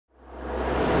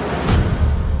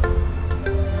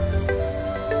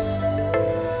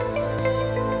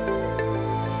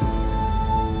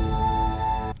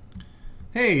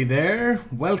Hey there,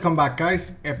 welcome back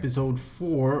guys, episode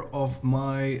 4 of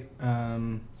my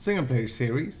single player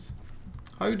series.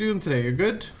 How you doing today? You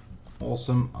good?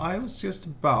 Awesome. I've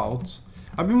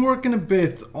been working a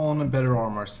bit on a better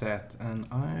armor set and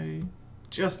I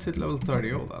just hit level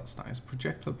 30. Oh, that's nice.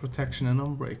 Projectile protection and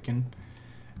unbreaking.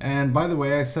 And by the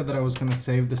way, I said that I was going to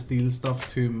save the steel stuff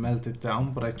to melt it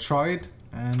down, but I tried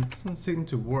and it doesn't seem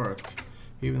to work,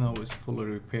 even though it's fully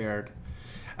repaired.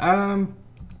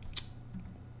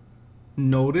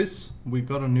 Notice we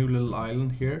got a new little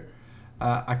island here.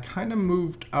 I kind of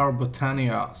moved our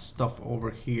Botania stuff over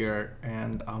here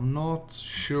and I'm not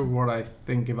sure what I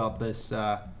think about this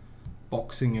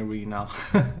boxing arena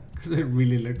because it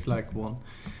really looks like one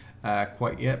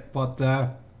quite yet, but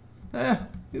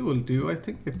it will do. I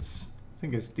think it's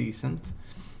decent.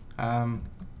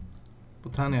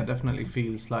 Botania definitely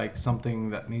feels like something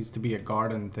that needs to be a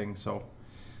garden thing, so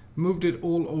moved it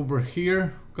all over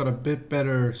here. Got a bit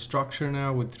better structure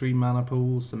now with 3 mana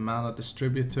pools, a mana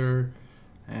distributor,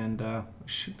 and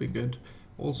should be good.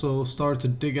 Also started to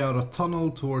dig out a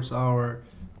tunnel towards our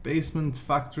basement,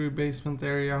 factory basement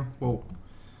area. Whoa.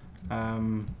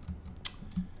 And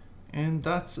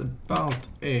that's about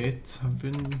it. I've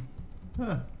been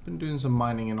doing some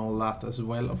mining and all that as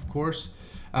well, of course.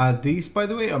 These, by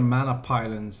the way, are mana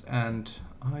pylons, and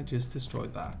I just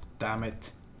destroyed that. Damn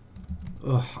it.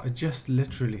 Ugh, I just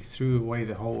literally threw away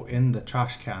the whole in the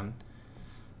trash can.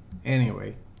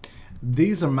 Anyway,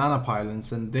 these are mana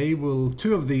pylons, and they will,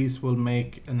 2 of these will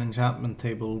make an enchantment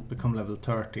table become level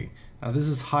 30. Now this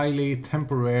is highly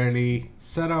temporarily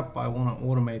set up. I want to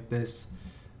automate this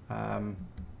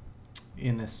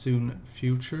in a soon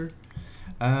future.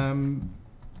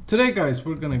 Today guys,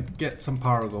 we're gonna get some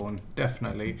power going,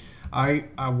 definitely. I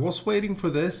was waiting for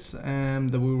this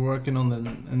that we were working on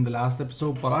in the last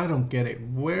episode, but I don't get it.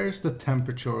 Where's the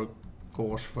temperature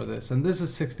gauge for this? And this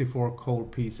is 64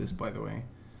 cold pieces, by the way.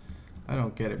 I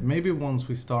don't get it. Maybe once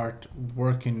we start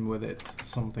working with it,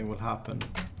 something will happen.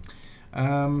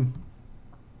 Oh,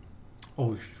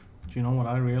 do you know what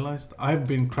I realized? I've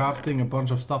been crafting a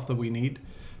bunch of stuff that we need,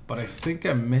 but I think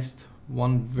I missed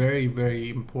one very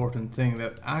important thing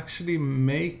that actually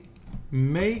may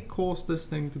cause this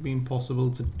thing to be impossible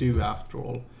to do after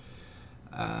all.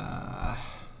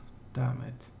 Damn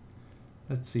it.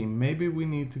 Let's see, maybe we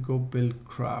need to go build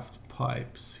craft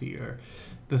pipes here.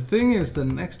 The thing is, the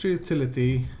extra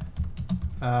utility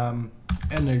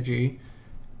energy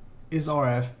is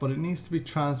RF, but it needs to be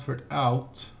transferred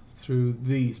out through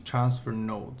these transfer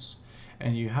nodes,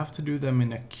 and you have to do them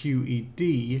in a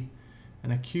QED.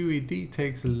 And a QED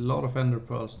takes a lot of ender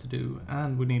pearls to do,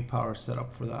 and we need power set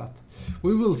up for that.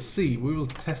 We will see, we will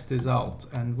test this out,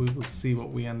 and we will see what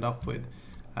we end up with.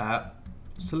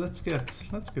 So let's get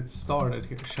started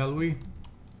here, shall we?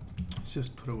 Let's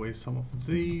just put away some of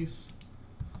these.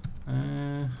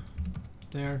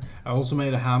 There. I also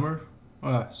made a hammer.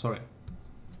 Sorry,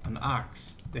 an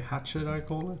axe. The hatchet, I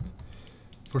call it.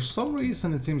 For some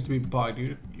reason, it seems to be bugged.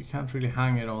 You can't really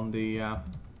hang it on the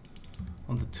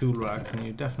tool racks, and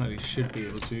you definitely should be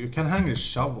able to. You can hang a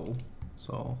shovel,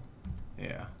 so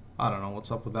yeah, I don't know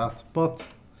what's up with that, but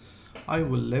I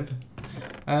will live.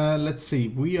 Let's see,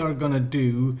 we are gonna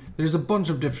do, there's a bunch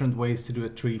of different ways to do a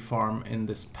tree farm in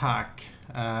this pack,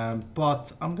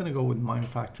 but I'm gonna go with Mine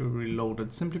Factory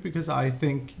Reloaded, simply because I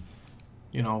think,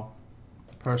 you know,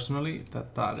 personally,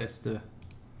 that is the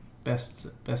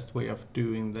best way of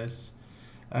doing this.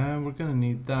 We're gonna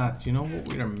need that. You know what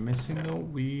we are missing though?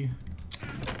 We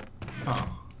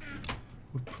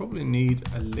probably need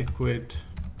a liquid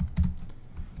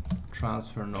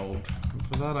transfer node. And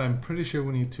for that, I'm pretty sure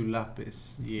we need 2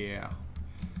 lapis. Yeah.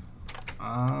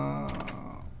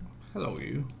 Hello,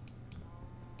 you.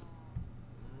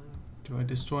 Do I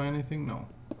destroy anything? No.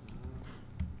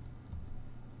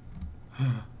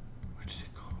 Where did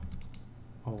it go?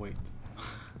 Oh wait.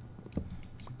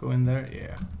 Go in there.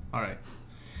 Yeah. All right.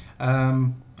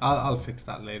 I'll fix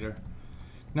that later.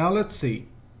 Now let's see.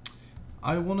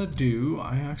 I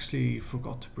actually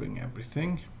forgot to bring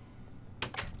everything.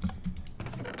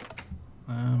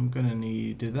 I'm gonna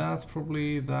need that,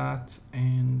 probably that,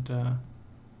 and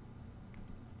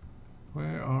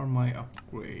where are my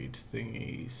upgrade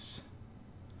thingies?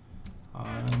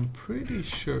 I'm pretty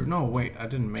sure, no wait, I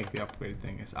didn't make the upgrade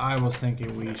thingies. I was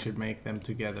thinking we should make them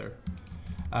together.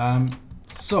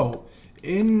 So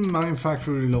in Mine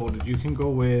Factory Reloaded, you can go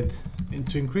with,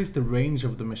 to increase the range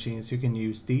of the machines, you can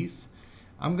use these.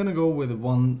 I'm gonna go with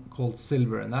one called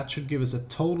Silver, and that should give us a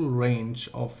total range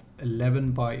of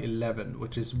 11 by 11,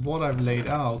 which is what I've laid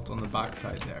out on the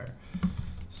backside there.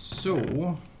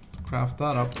 So craft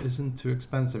that up isn't too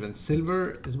expensive, and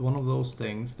silver is one of those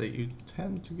things that you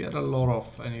tend to get a lot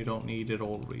of and you don't need it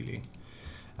all really.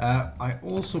 I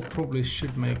also probably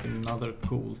should make another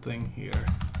cool thing here.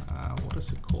 What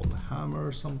is it called? A hammer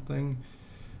or something?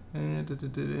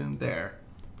 There.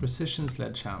 Precision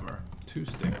sledgehammer. 2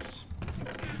 sticks.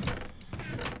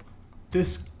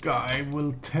 This guy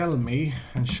will tell me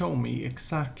and show me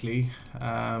exactly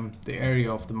the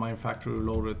area of the mine factory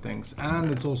loaded things,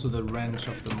 and it's also the wrench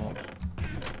of the mod.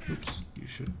 Oops, you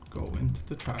should go into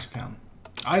the trash can.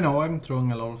 I know I'm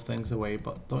throwing a lot of things away,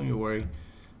 but don't you worry,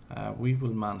 we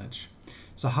will manage.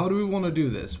 So how do we want to do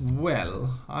this?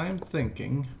 Well, I'm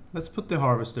thinking, let's put the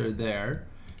harvester there,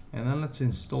 and then let's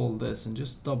install this and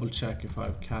just double check if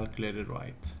I've calculated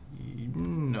right.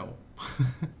 No.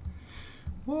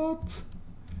 What?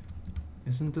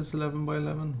 Isn't this 11 by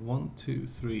 11? 1, 2,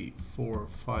 3, 4,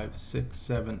 5, 6,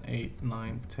 7, 8,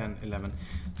 9, 10, 11.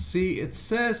 See, it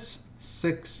says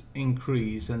 6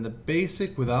 increase, and the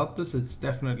basic without this, it's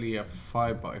definitely a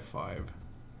 5 by 5.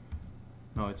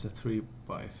 No, it's a 3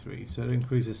 by 3. So it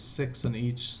increases 6 on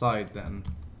each side then,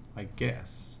 I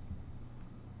guess.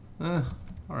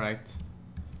 Alright.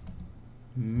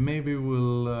 Maybe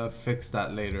we'll fix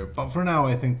that later. But for now,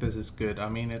 I think this is good. I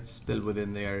mean, it's still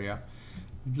within the area.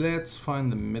 Let's find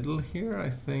the middle here. I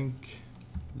think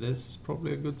this is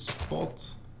probably a good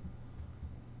spot.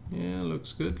 Yeah,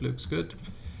 looks good, looks good.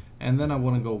 And then I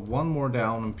want to go one more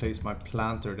down and place my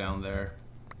planter down there.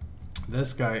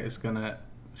 This guy is gonna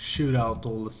shoot out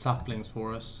all the saplings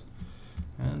for us.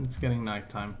 And it's getting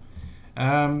nighttime.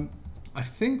 I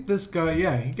think this guy,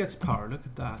 yeah, he gets power. Look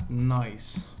at that.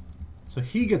 Nice. So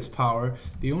he gets power.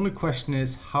 The only question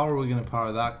is, how are we going to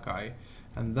power that guy?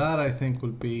 And that, I think, will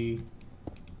be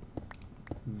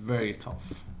very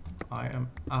tough. I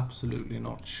am absolutely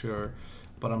not sure,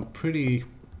 but I'm pretty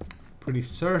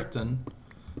certain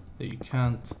that you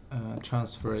can't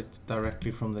transfer it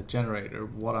directly from the generator.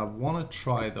 What I want to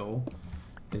try, though,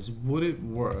 is would it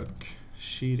work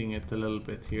sheeting it a little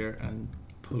bit here and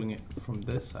pulling it from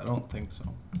this? I don't think so.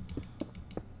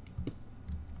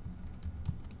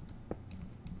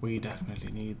 We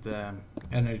definitely need the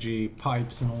energy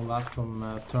pipes and all that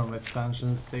from thermal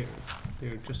expansions.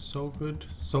 They're just so good,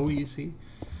 so easy,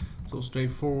 so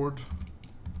straightforward.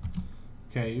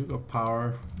 Okay, you got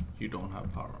power. You don't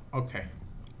have power. Okay,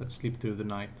 let's sleep through the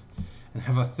night and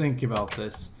have a think about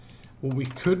this. What we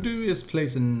could do is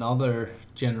place another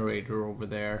generator over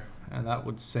there, and that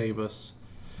would save us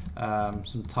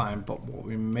some time. But what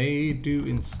we may do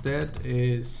instead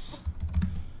is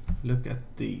look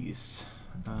at these.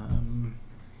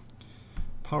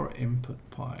 Power input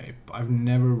pipe. I've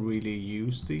never really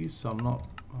used these, so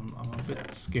I'm a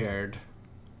bit scared,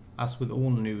 as with all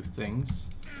new things.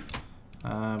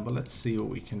 But let's see what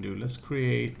we can do. Let's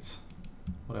create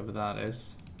whatever that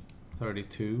is,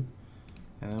 32,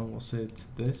 and then we'll set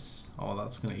this. Oh,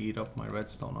 that's gonna eat up my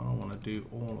redstone. I don't want to do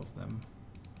all of them.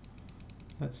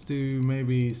 Let's do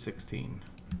maybe 16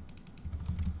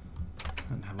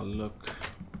 and have a look.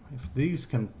 If these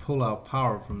can pull out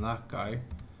power from that guy,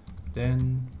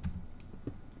 then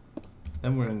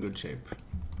we're in good shape.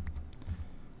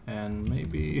 And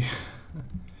maybe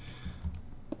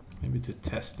maybe to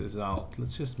test this out,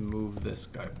 let's just move this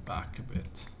guy back a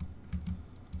bit.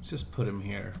 Let's just put him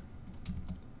here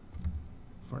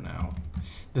for now.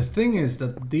 The thing is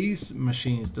that these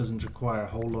machines doesn't require a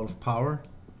whole lot of power.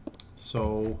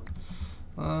 So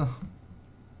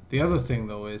the other thing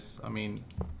though is, I mean,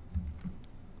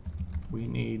 we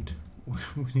need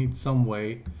some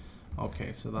way.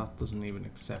 Okay, so that doesn't even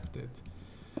accept it.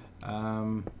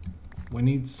 We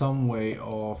need some way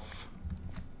of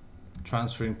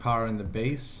transferring power in the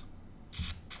base.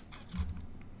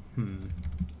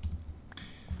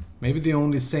 Maybe the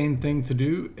only sane thing to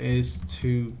do is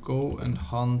to go and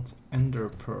hunt ender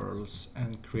pearls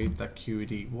and create that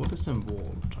QED. What is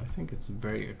involved? I think it's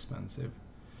very expensive.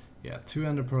 Yeah, 2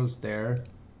 ender pearls there.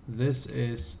 This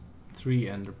is 3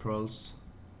 ender pearls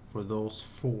for those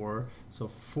 4. So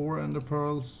 4 ender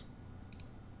pearls.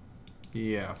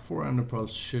 Yeah, 4 ender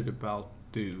pearls should about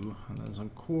do. And then some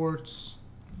quartz.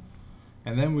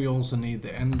 And then we also need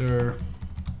the ender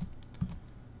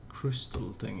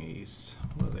crystal thingies.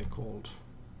 What are they called?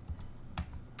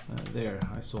 There,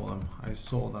 I saw them. I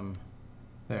saw them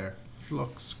there.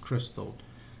 Flux crystal.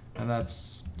 And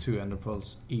that's 2 ender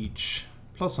pearls each.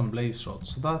 Plus some blaze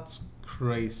rods. So that's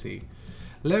crazy.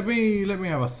 Let me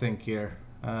have a think here.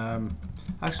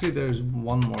 Actually, there's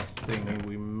one more thing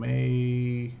we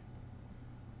may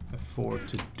afford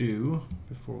to do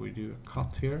before we do a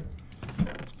cut here.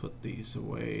 Let's put these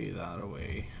away, that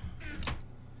away.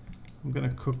 I'm gonna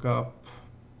cook up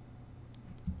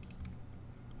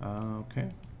Okay,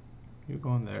 you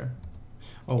go in there.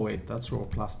 Oh wait, that's raw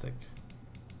plastic.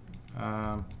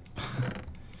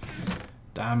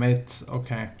 Damn it.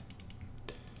 Okay.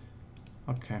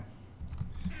 Okay.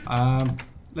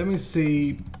 Let me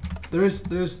see.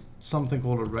 There's something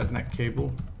called a redneck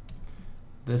cable.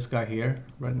 This guy here,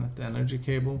 redneck energy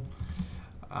cable.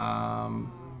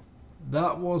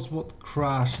 That was what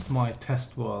crashed my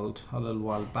test world a little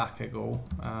while back ago.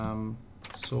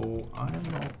 So I'm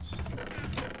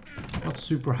not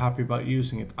super happy about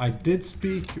using it. I did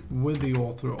speak with the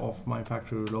author of My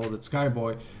Factory Reloaded,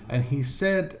 Skyboy, and he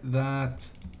said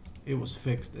that it was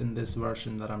fixed in this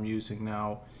version that I'm using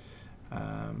now.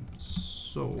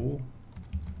 So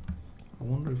I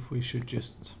wonder if we should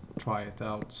just try it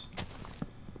out.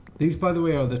 These, by the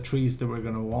way, are the trees that we're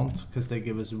gonna want because they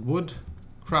give us wood,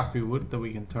 crappy wood that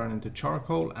we can turn into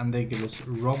charcoal, and they give us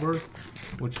rubber,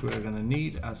 which we're gonna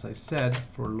need, as I said,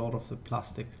 for a lot of the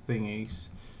plastic thingies.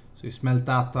 So you smelt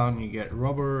that down, you get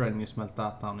rubber, and you smelt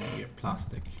that down and you get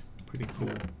plastic. Pretty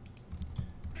cool.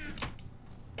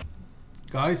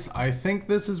 Guys, I think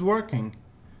this is working.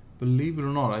 Believe it or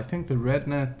not, I think the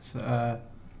RedNet,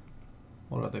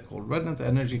 what are they called? RedNet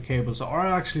energy cables are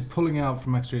actually pulling out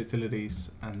from extra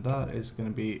utilities, and that is going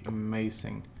to be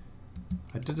amazing.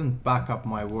 I didn't back up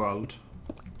my world.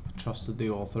 I trusted the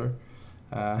author.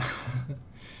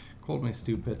 Called me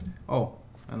stupid. Oh,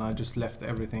 and I just left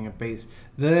everything at base.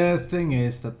 The thing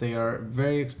is that they are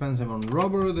very expensive on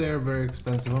rubber, they are very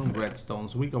expensive on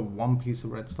redstones. We got one piece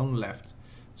of redstone left.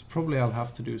 So probably I'll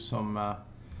have to do some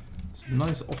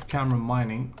nice off-camera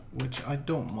mining, which I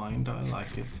don't mind, I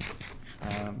like it.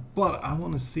 But I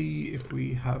want to see if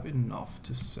we have enough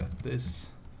to set this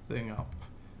thing up.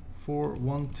 4,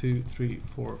 1, 2, 3,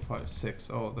 4, 5, 6.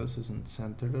 Oh, this isn't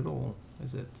centered at all,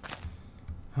 is it?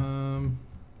 1,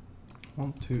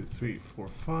 2, 3, 4,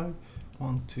 5.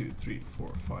 1, 2, 3, 4,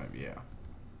 5. Yeah.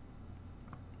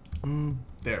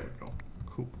 There we go.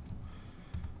 Cool.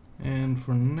 And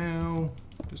for now,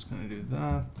 just gonna do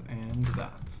that and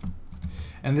that.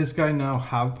 And this guy now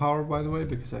have power, by the way,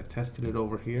 because I tested it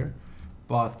over here,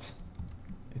 but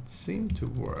it seemed to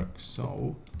work.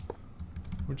 So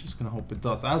we're just gonna hope it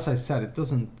does. As I said, it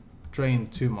doesn't drain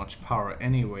too much power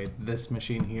anyway, this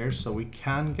machine here, so we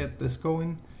can get this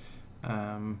going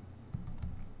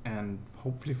and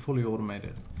hopefully fully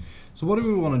automated. So what do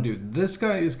we want to do? This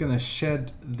guy is gonna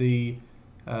shed the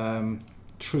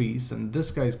trees, and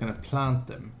this guy is gonna plant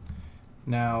them.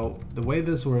 Now the way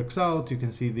this works out, you can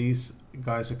see these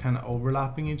guys are kind of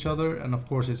overlapping each other, and of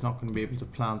course it's not going to be able to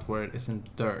plant where it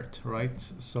isn't dirt, right?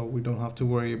 So we don't have to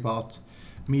worry about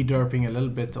me derping a little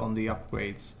bit on the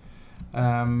upgrades.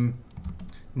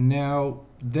 Now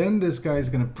then this guy is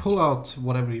going to pull out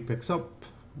whatever he picks up,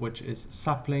 which is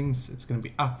saplings, it's going to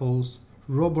be apples,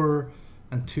 rubber,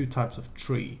 and 2 types of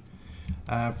tree.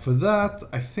 For that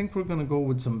I think we're going to go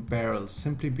with some barrels,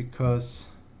 simply because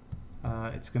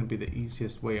it's going to be the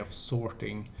easiest way of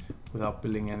sorting without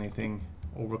building anything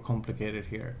overcomplicated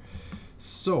here.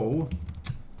 So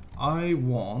we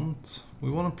want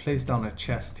to place down a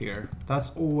chest here.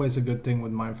 That's always a good thing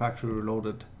with My Factory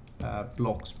Reloaded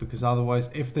blocks, because otherwise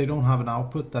if they don't have an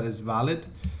output that is valid,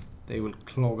 they will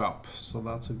clog up. So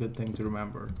that's a good thing to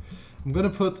remember. I'm going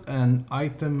to put an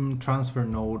item transfer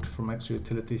node from extra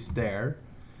utilities there,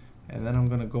 and then I'm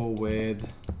going to go with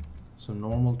some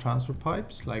normal transfer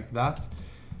pipes like that.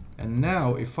 And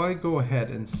now if I go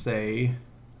ahead and say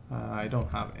I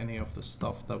don't have any of the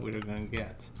stuff that we're going to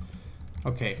get.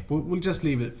 Okay, we'll just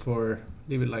leave it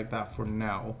like that for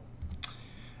now.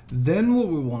 Then what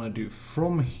we want to do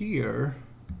from here,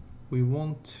 we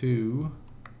want to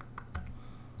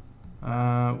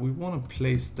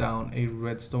place down a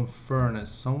redstone furnace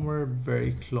somewhere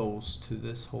very close to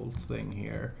this whole thing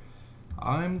here.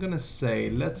 I'm gonna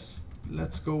say let's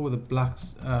go with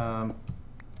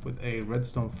a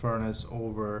redstone furnace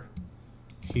over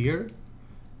here,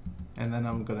 and then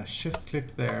I'm gonna shift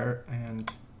click there,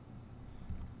 and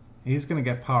he's gonna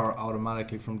get power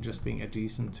automatically from just being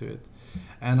adjacent to it.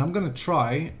 And I'm gonna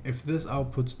try if this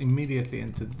outputs immediately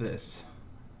into this,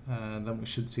 then we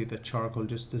should see the charcoal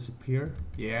just disappear.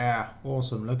 Yeah,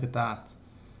 awesome, look at that.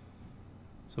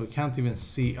 So we can't even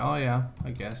see. Oh yeah,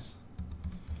 I guess.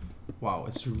 Wow,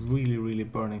 it's really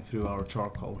burning through our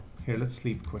charcoal. Here, let's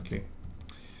sleep quickly.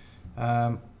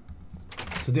 So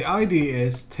the idea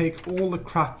is take all the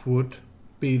crap wood,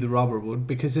 be the rubber wood,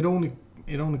 because it only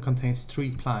contains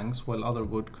 3 planks while other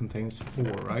wood contains 4,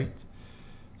 right?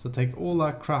 So take all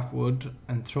that crap wood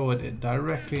and throw it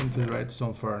directly into the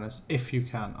redstone furnace if you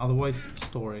can. Otherwise,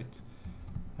 store it.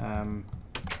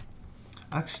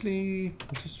 Actually,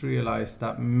 I just realized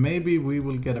that maybe we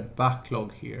will get a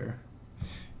backlog here.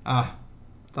 Ah,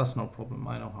 that's no problem.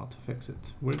 I know how to fix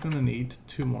it. We're gonna need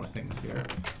 2 more things here.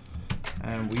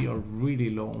 And we are really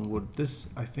low on wood. This,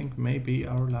 I think, may be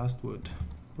our last wood.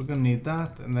 We're gonna need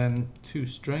that, and then 2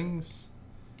 strings.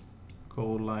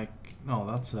 Go like... No,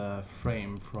 that's a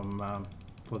frame from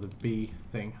for the bee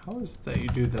thing. How is it that you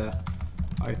do the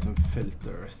item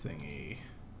filter thingy?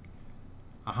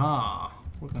 Aha!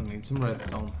 We're gonna need some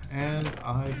redstone. And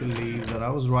I believe that I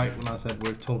was right when I said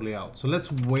we're totally out. So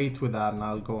let's wait with that, and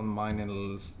I'll go and mine in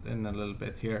a little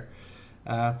bit here.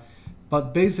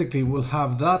 But basically we'll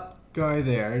have that guy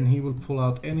there, and he will pull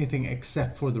out anything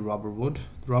except for the rubber wood.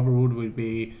 The rubber wood will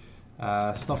be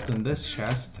stuffed in this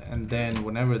chest, and then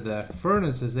whenever the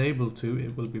furnace is able to,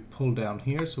 it will be pulled down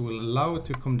here, so we'll allow it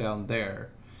to come down there.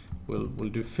 We'll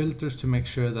do filters to make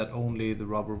sure that only the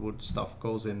rubber wood stuff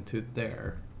goes into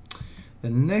there. The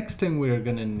next thing we're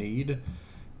gonna need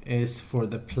is for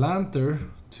the planter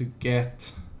to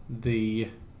get the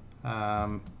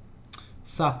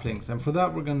saplings, and for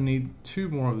that we're gonna need 2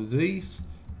 more of these,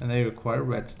 and they require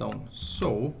redstone.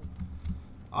 So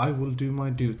I will do my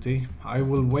duty. I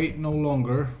will wait no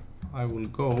longer. I will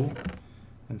go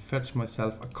and fetch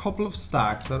myself a couple of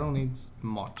stacks. I don't need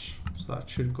much, so that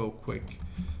should go quick.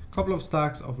 A couple of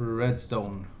stacks of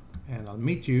redstone, and I'll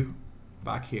meet you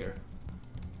back here.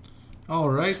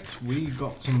 Alright, we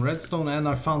got some redstone, and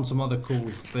I found some other cool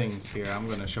things here. I'm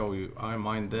gonna show you. I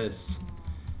mined this.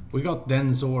 We got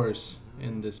dense ores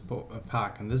in this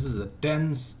pack, and this is a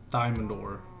dense diamond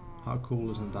ore. How cool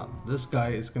isn't that? This guy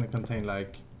is going to contain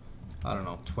like, I don't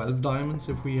know, 12 diamonds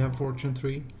if we have fortune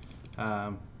 3.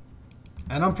 And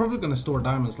I'm probably going to store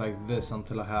diamonds like this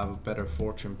until I have a better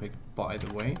fortune pick, by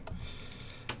the way.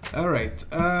 Alright,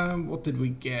 what did we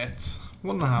get?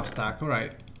 1.5 stack.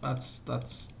 Alright, that's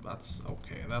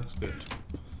okay, that's good.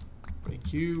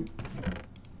 Break you.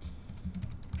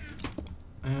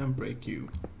 And break you.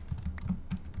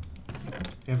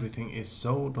 Everything is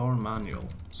so darn manual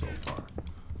so far.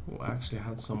 Oh, I actually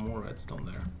had some more redstone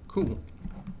there. Cool.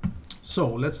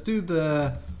 So let's do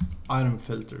the item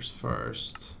filters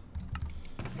first.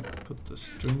 Put the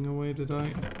string away, did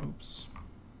I? Oops.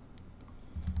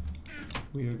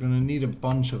 We are gonna need a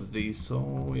bunch of these,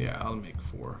 so yeah, I'll make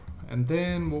 4. And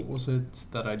then what was it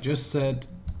that I just said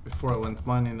before I went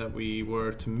mining that we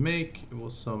were to make? It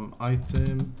was some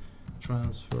item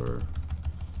transfer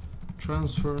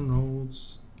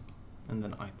nodes, and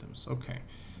then items. Okay.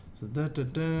 So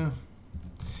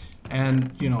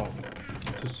and you know,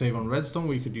 to save on redstone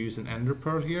we could use an ender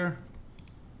pearl here.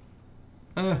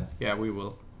 Yeah, we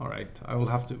will. Alright, I will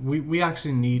have to, we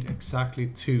actually need exactly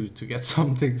 2 to get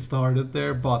something started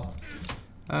there, but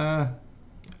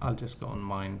I'll just go and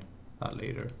mine that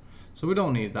later. So we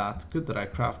don't need that. Good that I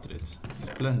crafted it.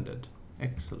 Splendid.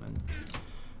 Excellent.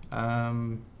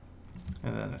 And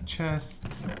then a chest.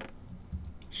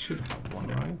 Should have one,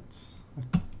 right?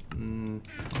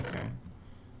 Okay.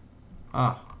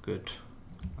 Ah, good.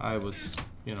 I was,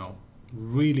 you know,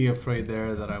 really afraid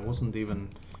there that I wasn't even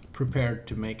prepared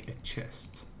to make a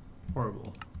chest.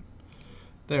 Horrible.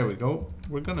 There we go.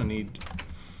 We're gonna need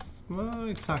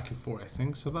exactly 4, I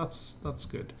think. So that's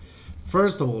good.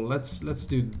 First of all, let's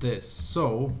do this.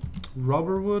 So,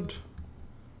 rubber wood.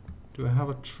 Do I have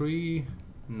a tree?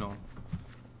 No.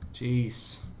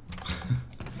 Jeez.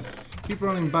 Keep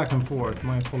running back and forth.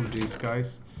 My apologies,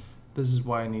 guys. This is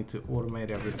why I need to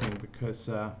automate everything, because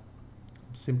I'm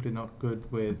simply not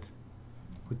good with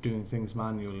doing things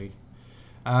manually.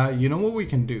 You know what we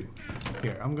can do?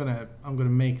 Here, I'm gonna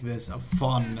make this a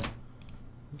fun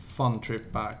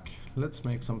trip back. Let's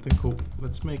make something cool.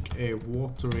 Let's make a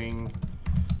watering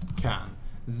can.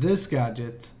 This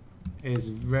gadget is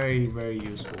very, very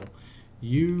useful.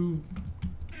 You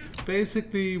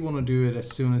basically want to do it as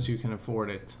soon as you can afford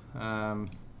it,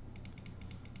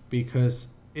 because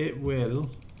it will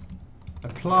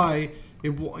apply, it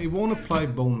won't apply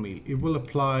bone meal, it will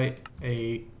apply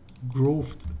a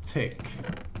growth tick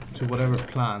to whatever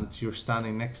plant you're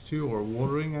standing next to or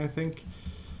watering, I think.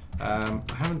 I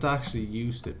haven't actually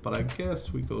used it, but I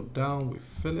guess we go down, we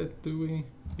fill it, do we?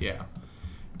 Yeah.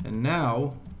 And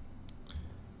now,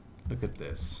 look at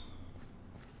this.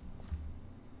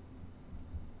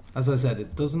 As I said,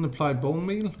 it doesn't apply bone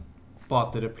meal,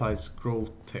 but it applies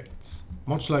growth ticks.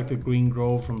 Much like the green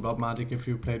grow from Blood Magic if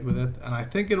you played with it. And I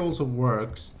think it also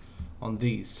works on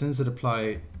these, since it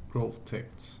applies growth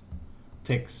ticks,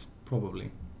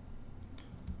 probably.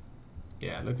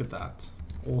 Yeah, look at that.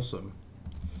 Awesome.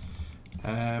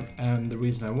 And the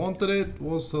reason I wanted it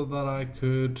was so that I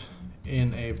could,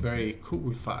 in a very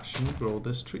cool fashion, grow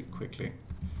this tree quickly.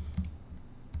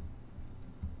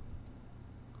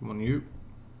 Come on, you.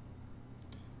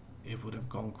 it would have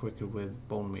gone quicker with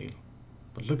bone meal.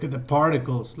 But look at the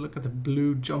particles, look at the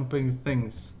blue jumping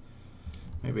things.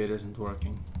 Maybe it isn't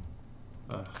working.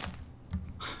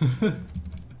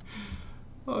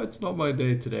 Oh, it's not my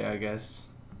day today, I guess.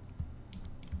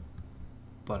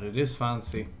 But it is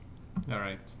fancy.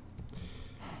 Alright.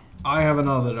 I have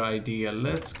another idea.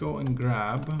 Let's go and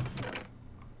grab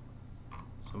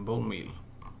some bone meal.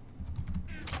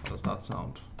 How does that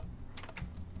sound?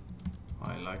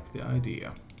 I like the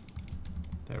idea.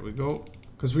 There we go.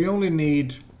 Because we only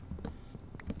need...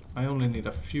 I only need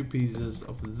a few pieces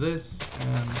of this,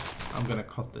 and I'm gonna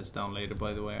cut this down later,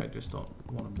 by the way. I just don't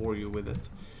want to bore you with it.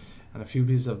 And a few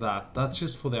pieces of that. That's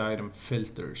just for the item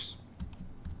filters.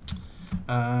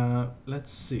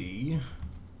 Let's see.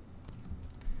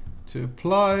 To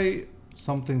apply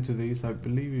something to these, I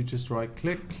believe you just right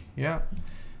click. Yeah.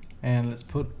 And let's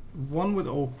put one with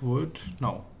oak wood.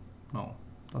 No,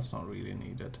 that's not really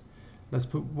needed. Let's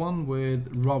put one with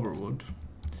rubber wood.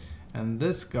 And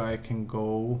this guy can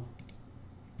go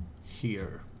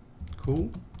here.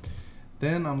 Cool.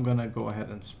 Then I'm gonna go ahead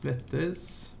and split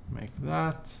this, make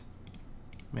that,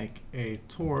 make a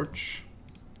torch,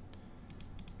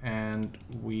 and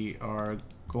we are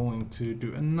going to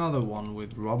do another one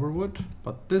with rubber wood,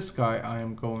 but this guy I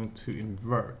am going to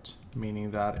invert,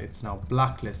 meaning that it's now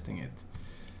blacklisting it.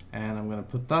 And I'm gonna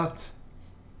put that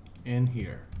in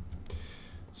here.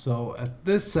 So at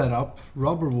this setup,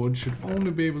 rubber wood should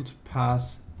only be able to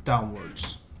pass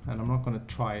downwards. And I'm not going to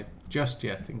try it just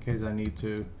yet in case I need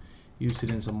to use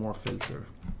it in some more filter.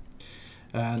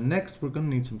 Next, we're going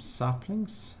to need some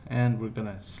saplings, and we're going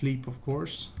to sleep, of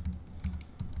course.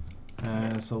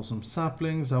 So some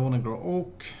saplings. I want to grow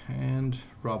oak and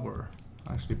rubber.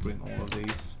 Actually bring all of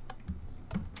these.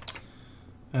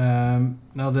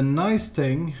 Now the nice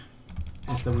thing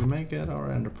is that we may get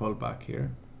our ender pearl back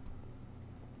here.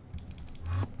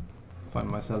 Find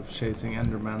myself chasing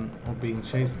endermen or being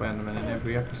chased by endermen in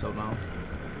every episode now.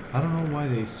 I don't know why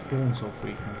they spawn so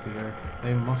frequently here.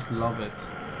 They must love it.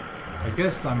 I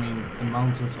guess, I mean, the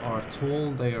mountains are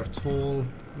tall, they are tall.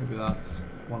 Maybe that's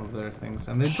one of their things.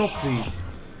 And they drop these.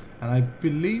 And I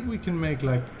believe we can make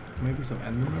like maybe some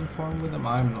enderman farm with them.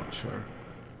 I'm not sure.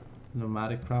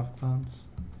 Nomadic craft plants.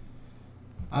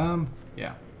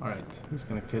 Yeah, alright. He's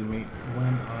gonna kill me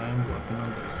when I'm working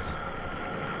on this.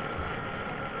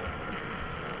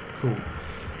 Cool.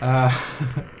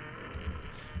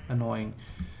 Annoying.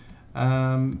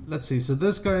 Let's see. So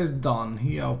this guy is done.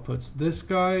 He outputs. This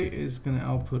guy is going to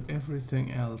output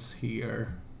everything else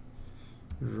here.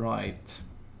 Right.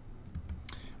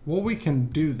 What we can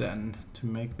do then to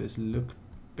make this look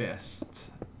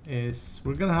best is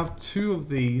we're going to have two of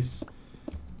these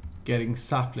getting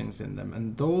saplings in them.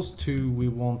 And those two we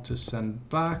want to send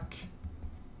back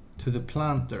to the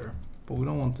planter. But we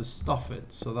don't want to stuff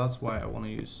it, so that's why I want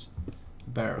to use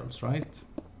barrels, right?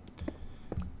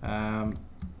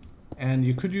 And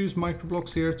you could use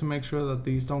microblocks here to make sure that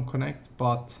these don't connect,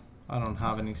 but I don't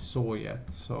have any saw yet,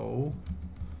 so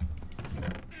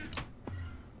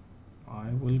I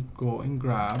will go and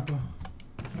grab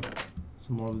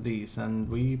some more of these, and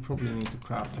we probably need to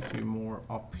craft a few more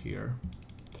up here.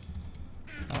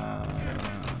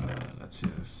 Let's see,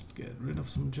 let's get rid of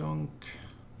some junk.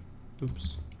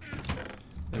 Oops.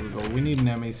 There we go. We need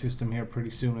an MA system here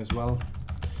pretty soon as well.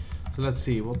 So let's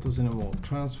see, what does it involve?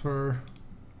 Transfer,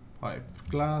 pipe,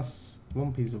 glass,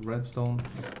 one piece of redstone.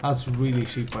 That's really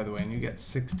cheap, by the way, and you get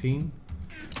 16.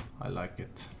 I like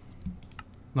it.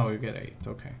 No, you get 8,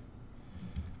 okay.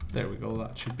 There we go,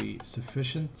 that should be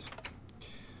sufficient.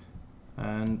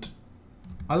 And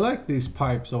I like these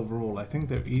pipes overall. I think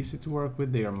they're easy to work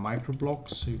with. They are micro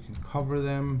blocks, so you can cover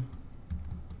them.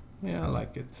 Yeah, I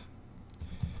like it.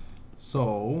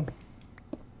 So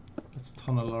let's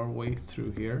tunnel our way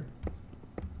through here.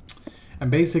 And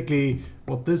basically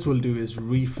what this will do is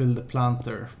refill the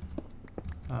planter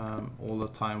all the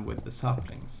time with the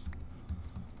saplings.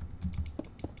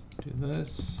 Do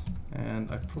this,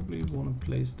 and I probably want to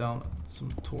place down some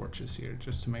torches here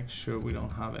just to make sure we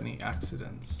don't have any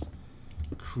accidents.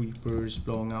 Creepers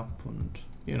blowing up and,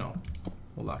 you know,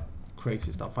 all that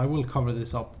crazy stuff. I will cover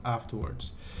this up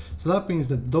afterwards. So that means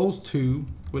that those two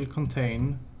will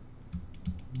contain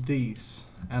these,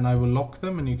 and I will lock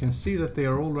them, and you can see that they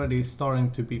are already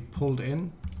starting to be pulled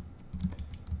in.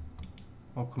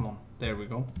 Oh, come on. There we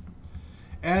go.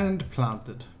 And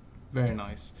planted. Very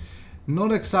nice.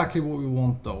 Not exactly what we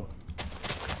want though,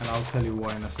 and I'll tell you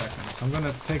why in a second. So I'm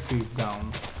gonna take these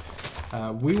down.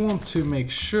 We want to make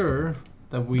sure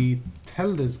that we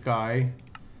tell this guy,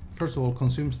 first of all,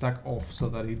 consume stack off so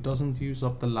that he doesn't use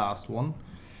up the last one.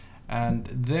 And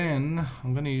then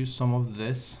I'm gonna use some of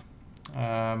this.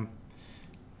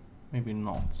 maybe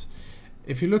not.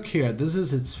 If you look here, this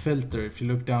is its filter. If you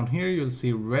look down here, you'll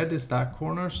see red is that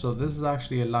corner. So this is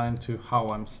actually aligned to how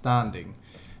I'm standing.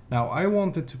 Now I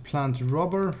wanted to plant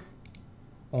rubber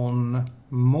on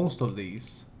most of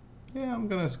these. Yeah, I'm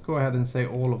gonna go ahead and say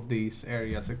all of these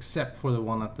areas except for the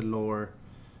one at the lower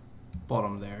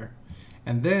bottom there.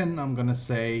 And then I'm gonna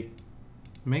say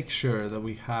make sure that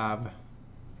we have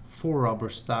 4 rubber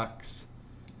stacks,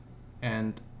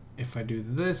 and if I do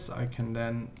this I can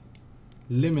then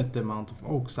limit the amount of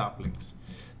oak saplings.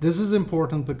 This is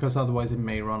important because otherwise it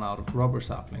may run out of rubber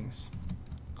saplings.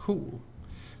 Cool.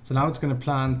 So now it's going to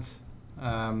plant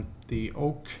the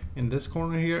oak in this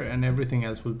corner here, and everything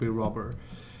else will be rubber.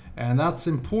 And that's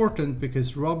important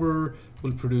because rubber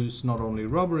will produce not only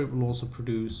rubber, it will also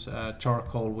produce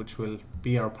charcoal, which will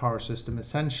be our power system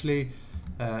essentially,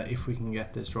 if we can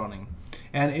get this running.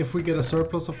 And if we get a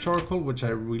surplus of charcoal, which I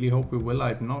really hope we will,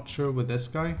 I'm not sure with this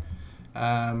guy,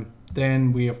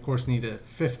 then we of course need a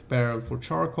 5th barrel for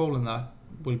charcoal, and that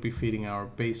will be feeding our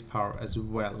base power as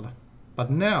well. But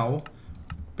now,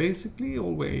 basically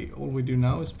all we do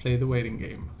now is play the waiting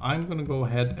game. I'm gonna go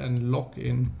ahead and lock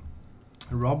in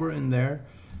rubber in there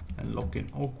and lock in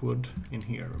oak wood in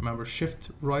here. Remember,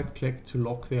 shift right click to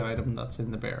lock the item that's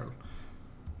in the barrel.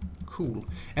 Cool.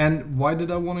 And why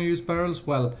did I want to use barrels?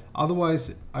 Well,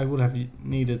 otherwise I would have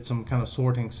needed some kind of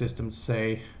sorting system to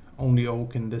say only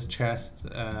oak in this chest,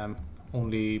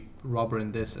 only rubber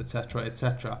in this, etc,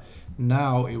 etc.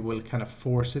 Now it will kind of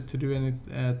force it to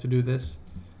do this,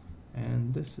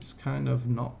 and this is kind of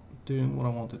not doing what I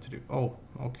wanted to do. Oh,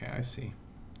 okay, I see.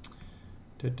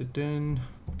 What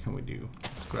can we do?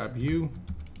 Let's grab you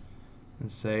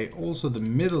and say also the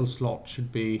middle slot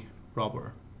should be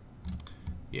rubber.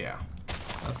 Yeah,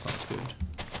 that sounds good.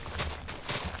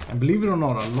 And believe it or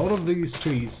not, a lot of these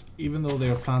trees, even though they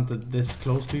are planted this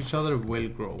close to each other, will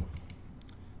grow.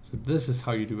 So this is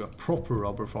how you do a proper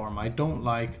rubber farm. I don't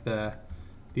like the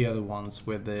other ones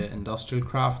with the industrial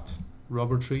craft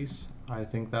rubber trees. I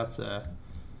think that's a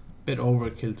bit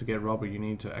overkill to get rubber. You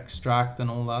need to extract and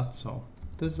all that. So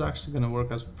this is actually going to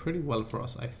work out pretty well for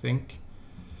us, I think.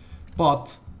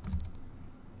 But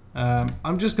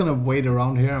I'm just gonna wait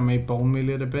around here. I may bone meal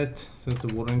it a bit since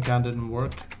the watering can didn't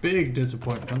work. Big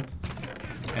disappointment.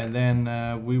 And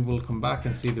then we will come back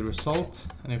and see the result.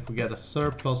 And if we get a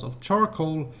surplus of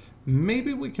charcoal,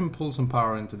 maybe we can pull some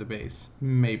power into the base.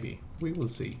 Maybe. We will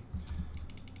see.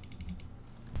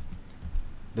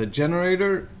 The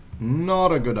generator,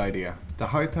 not a good idea. The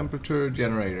high temperature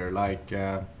generator, like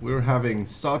we were having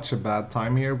such a bad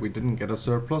time here, we didn't get a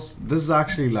surplus. This is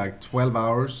actually like 12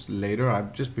 hours later.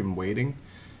 I've just been waiting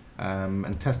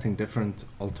and testing different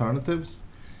alternatives.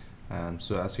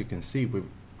 So as you can see, we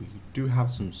do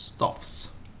have some stuffs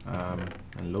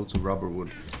and loads of rubber wood.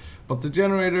 But the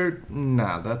generator,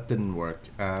 nah, that didn't work.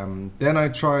 Then I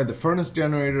tried the furnace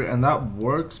generator and that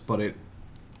works, but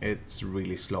it's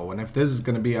really slow. And if this is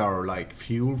going to be our like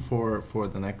fuel for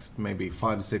the next maybe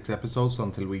 5-6 episodes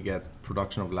until we get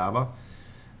production of lava,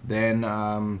 then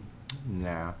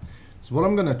nah. So what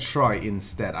I'm gonna try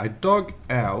instead, I dug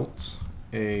out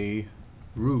a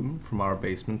room from our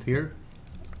basement here.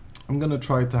 I'm gonna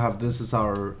try to have this as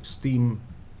our steam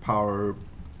power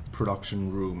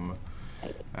production room,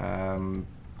 and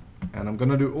I'm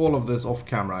gonna do all of this off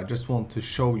camera. I just want to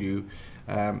show you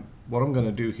what I'm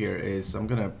gonna do here is I'm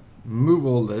gonna move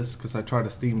all this because I tried a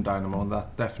steam dynamo and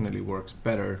that definitely works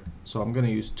better. So I'm gonna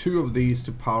use 2 of these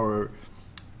to power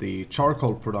the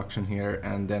charcoal production here,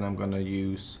 and then I'm gonna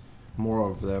use more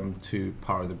of them to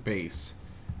power the base.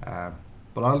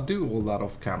 But I'll do all that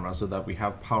off camera so that we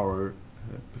have power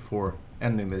before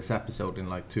ending this episode in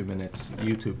like 2 minutes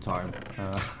YouTube time.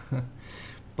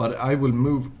 But I will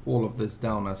move all of this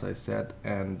down, as I said,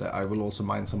 and I will also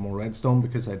mine some more redstone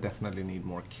because I definitely need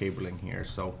more cabling here.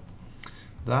 So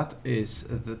that is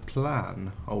the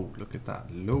plan. Oh, look at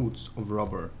that. Loads of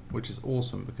rubber, which is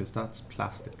awesome because that's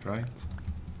plastic, right?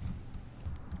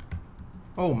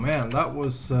 Oh man, that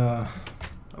was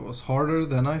harder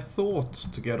than I thought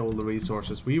to get all the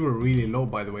resources. We were really low,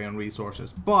 by the way, on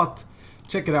resources. But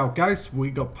check it out, guys. We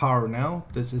got power now.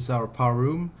 This is our power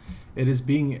room. It is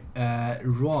being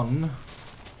run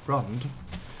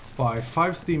by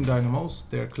 5 steam dynamos.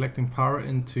 They're collecting power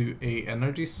into a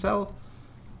energy cell,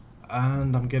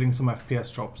 and I'm getting some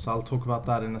FPS drops. I'll talk about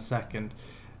that in a second.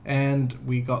 And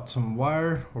we got some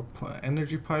wire or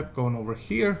energy pipe going over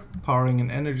here, powering an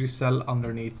energy cell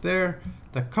underneath there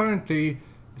that currently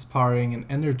is powering an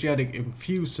energetic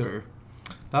infuser.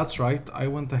 That's right, I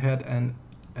went ahead and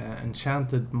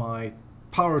enchanted my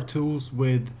power tools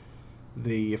with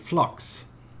the flux,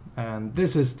 and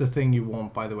this is the thing you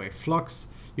want, by the way. Flux,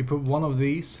 You put one of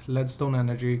these leadstone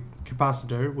energy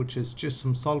capacitor, which is just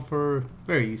some sulfur,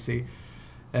 very easy,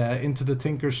 into the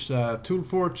Tinker's tool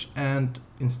forge, and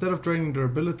instead of draining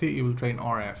durability, you will drain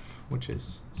RF, which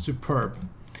is superb.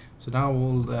 So now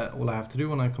all I have to do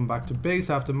when I come back to base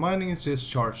after mining is just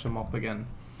charge them up again.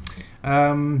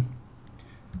 And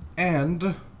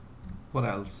what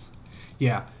else?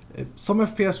 Yeah, some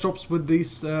FPS drops with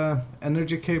these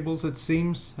energy cables, it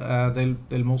seems.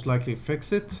 They'll most likely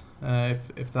fix it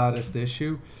if that is the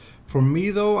issue. For me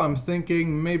though, I'm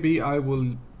thinking maybe I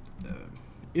will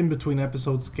in between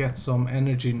episodes get some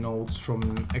energy nodes from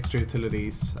extra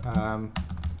utilities.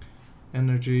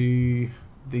 Energy,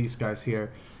 these guys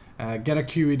here. Get a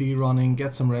QED running,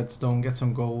 get some redstone, get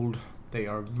some gold. They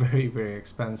are very, very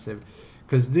expensive,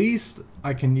 because these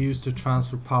I can use to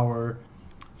transfer power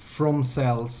from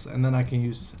cells, and then I can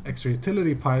use extra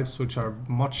utility pipes, which are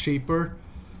much cheaper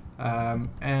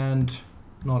and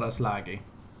not as laggy.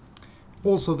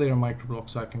 Also, they are microblocks,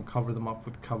 so I can cover them up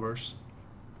with covers.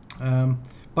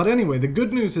 But anyway, the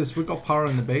good news is we got power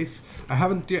in the base. I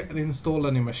haven't yet installed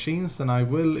any machines, and I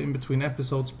will in between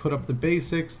episodes put up the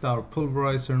basics, our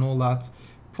pulverizer and all that.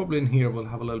 Probably in here we'll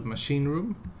have a little machine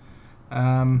room.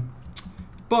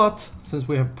 But since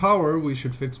we have power, we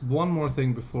should fix one more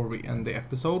thing before we end the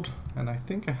episode. And I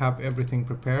think I have everything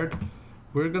prepared.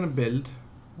 We're gonna build,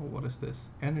 oh, what is this?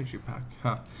 Energy pack,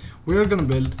 huh? We're gonna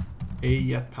build a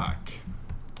jetpack.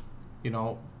 You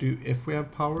know, if we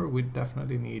have power, we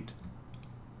definitely need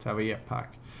to have a jetpack.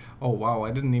 Oh wow,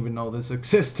 I didn't even know this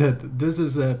existed. This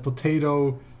is a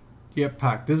potato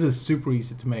jetpack. This is super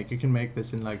easy to make. You can make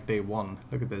this in like day one.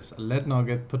 Look at this, a lead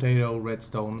nugget, potato,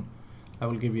 redstone. I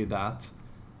will give you that.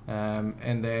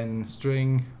 And then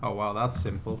string. Oh wow, that's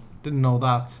simple. Didn't know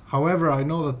that. However, I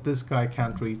know that this guy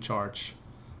can't recharge.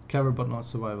 Clever but not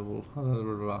survivable.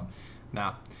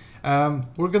 Nah.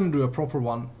 We're gonna do a proper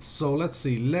one. So let's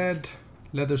see, lead,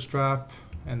 leather strap,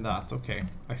 and that. Okay,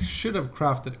 I should have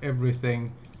crafted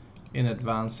everything in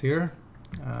advance here,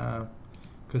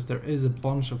 because there is a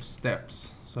bunch of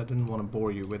steps, so I didn't want to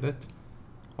bore you with it.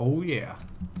 Oh yeah.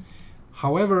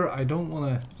 However, I don't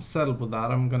want to settle with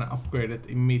that. I'm gonna upgrade it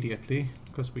immediately,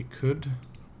 because we could,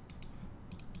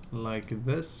 like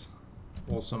this.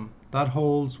 Awesome. That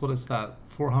holds, what is that,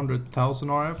 400,000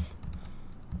 RF?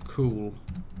 Cool.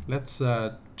 Let's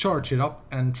charge it up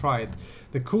and try it.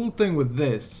 The cool thing with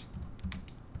this,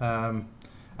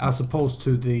 as opposed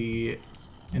to the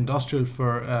industrial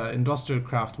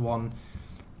craft one,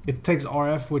 it takes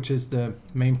RF, which is the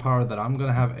main power that I'm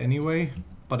gonna have anyway,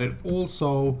 but it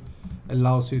also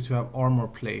allows you to have armor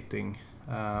plating.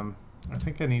 I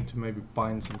think I need to maybe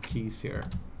bind some keys here.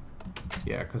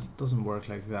 Yeah, because it doesn't work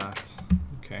like that.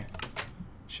 Okay.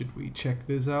 Should we check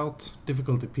this out?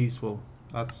 Difficulty peaceful.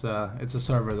 That's it's a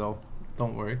server though.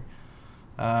 Don't worry.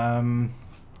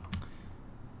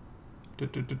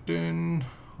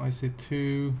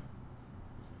 IC2.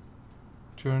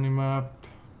 Journey map.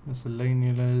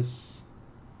 Miscellaneous.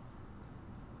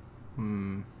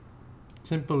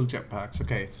 Simple jetpacks.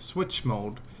 Okay, switch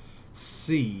mode.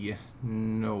 C.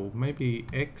 No, maybe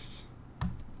X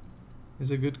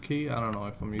is a good key. I don't know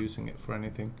if I'm using it for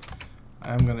anything.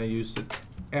 I am gonna use the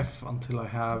F until I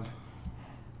have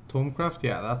Tomecraft.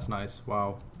 Yeah, that's nice.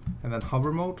 Wow. And then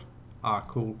hover mode. Ah,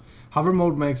 cool. Hover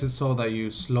mode makes it so that you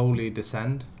slowly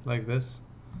descend like this.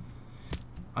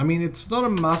 I mean, it's not a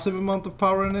massive amount of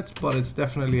power in it, but it's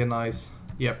definitely a nice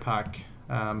jetpack.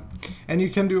 And you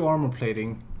can do armor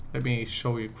plating. Let me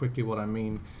show you quickly what I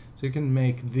mean. So you can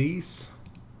make these.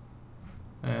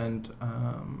 And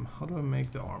how do I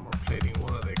make the armor plating?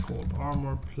 What are they called?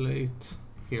 Armor plate.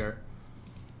 Here.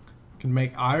 You can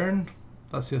make iron.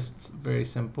 That's just very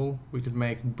simple. We could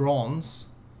make bronze,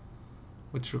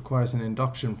 which requires an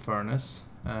induction furnace.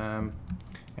 And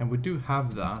we do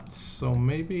have that. So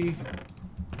maybe...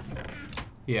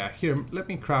 Yeah, here, let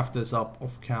me craft this up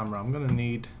off camera. I'm gonna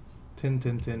need tin,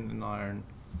 and iron.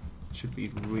 Should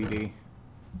be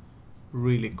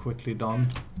really quickly done,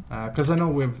 because I know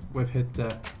we've hit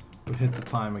the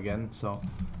time again. So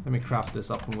let me craft this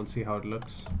up and we'll see how it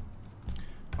looks.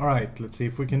 All right, let's see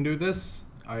if we can do this.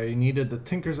 I needed the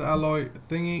Tinker's alloy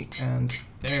thingy, and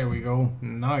there we go.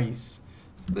 Nice.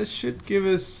 So this should give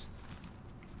us,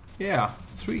 yeah,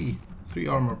 three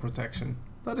armor protection.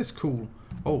 That is cool.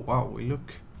 Oh wow, we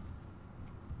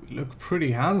look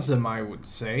pretty handsome, I would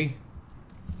say.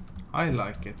 I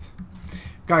like it.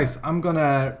 Guys, I'm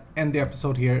gonna end the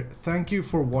episode here. Thank you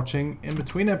for watching. In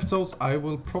between episodes, I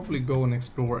will probably go and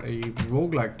explore a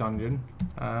roguelike dungeon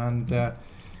and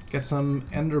get some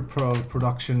ender pearl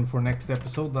production for next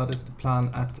episode. That is the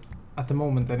plan at the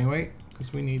moment anyway,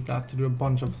 because we need that to do a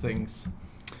bunch of things.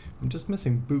 I'm just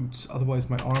missing boots, otherwise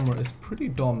my armor is pretty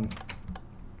done.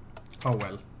 Oh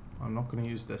well, I'm not going to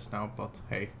use this now, but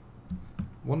hey.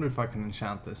 Wonder if I can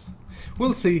enchant this.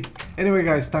 We'll see. Anyway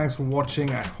guys, thanks for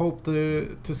watching. I hope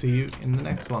to see you in the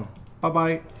next one. Bye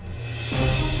bye.